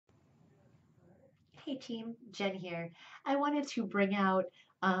Hey team, Jen here. I wanted to bring out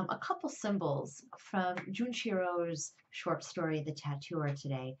a couple symbols from Jun'ichiro's short story, The Tattooer,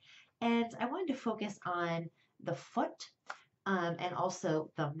 today. And I wanted to focus on the foot and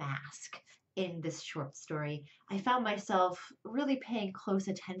also the mask in this short story. I found myself really paying close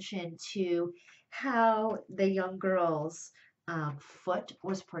attention to how the young girl's foot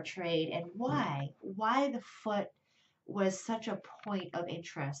was portrayed and why the foot was such a point of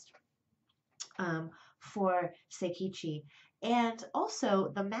interest um, for Seikichi, and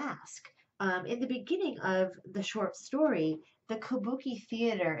also the mask. In the beginning of the short story, the Kabuki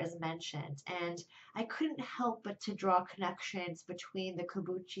theater is mentioned, and I couldn't help but to draw connections between the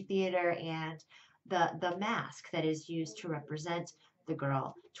Kabuki theater and the mask that is used to represent the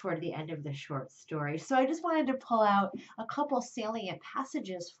girl toward the end of the short story. So I just wanted to pull out a couple salient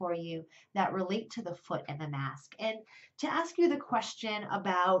passages for you that relate to the foot and the mask, and to ask you the question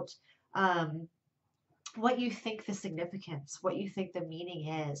about um, what you think the significance, what you think the meaning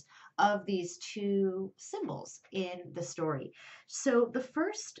is of these two symbols in the story. So, the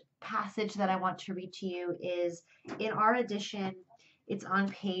first passage that I want to read to you is in our edition, it's on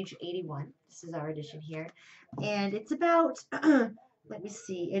page 81. This is our edition here. And it's about, let me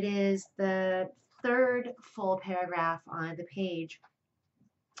see, it is the third full paragraph on the page.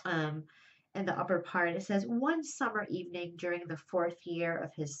 Um, in the upper part, it says, one summer evening during the fourth year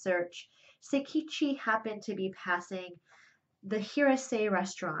of his search, Seikichi happened to be passing the Hirase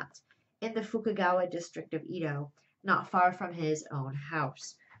restaurant in the Fukagawa district of Edo, not far from his own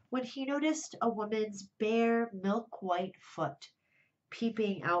house, when he noticed a woman's bare milk white foot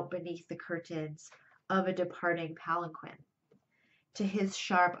peeping out beneath the curtains of a departing palanquin. To his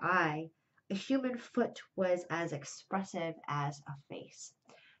sharp eye, a human foot was as expressive as a face.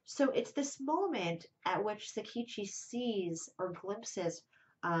 So it's this moment at which Sakichi sees or glimpses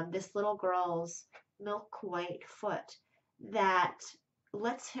this little girl's milk white foot that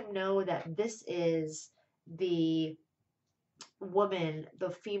lets him know that this is the woman,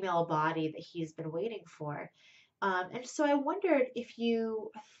 the female body that he's been waiting for. And so I wondered if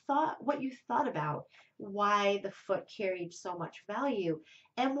you thought what you thought about why the foot carried so much value,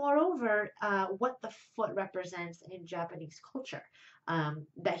 and moreover, what the foot represents in Japanese culture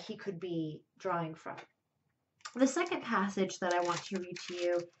that he could be drawing from. The second passage that I want to read to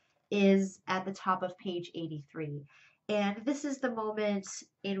you is at the top of page 83. And this is the moment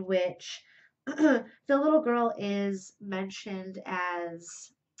in which the little girl is mentioned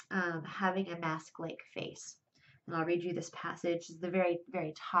as having a mask-like face. And I'll read you this passage. It's the very,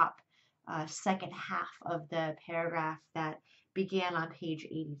 very top second half of the paragraph that began on page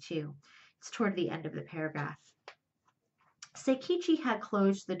 82. It's toward the end of the paragraph. Seikichi had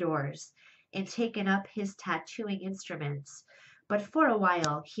closed the doors and taken up his tattooing instruments, but for a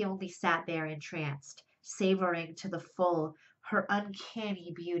while he only sat there entranced, savoring to the full her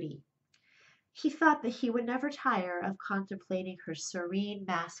uncanny beauty. He thought that he would never tire of contemplating her serene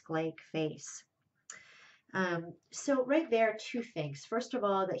mask-like face. So right there, two things. First of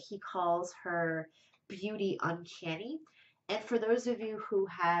all, that he calls her beauty uncanny. And for those of you who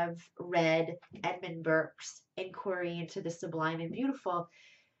have read Edmund Burke's Inquiry into the Sublime and Beautiful,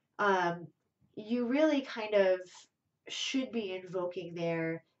 um, you really kind of should be invoking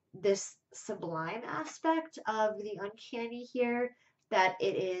there this sublime aspect of the uncanny here, that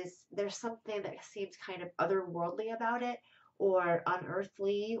it is, there's something that seems kind of otherworldly about it, or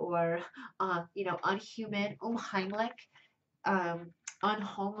unearthly, or unhuman, unheimlich, um,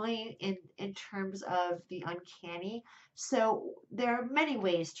 unhomely in terms of the uncanny. So there are many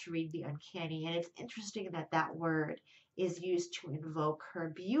ways to read the uncanny, and it's interesting that that word is used to invoke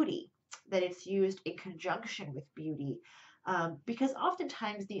her beauty, that it's used in conjunction with beauty, because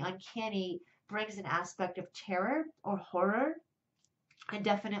oftentimes the uncanny brings an aspect of terror or horror, and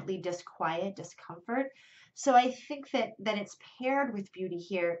definitely disquiet, discomfort. So I think that it's paired with beauty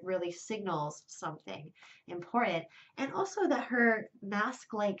here really signals something important, and also that her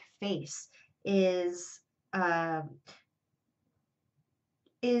mask-like face is um,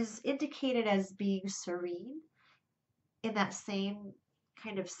 is indicated as being serene in that same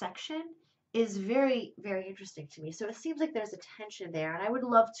kind of section is very, very interesting to me. So it seems like there's a tension there, and I would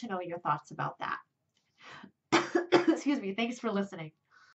love to know your thoughts about that. Excuse me. Thanks for listening.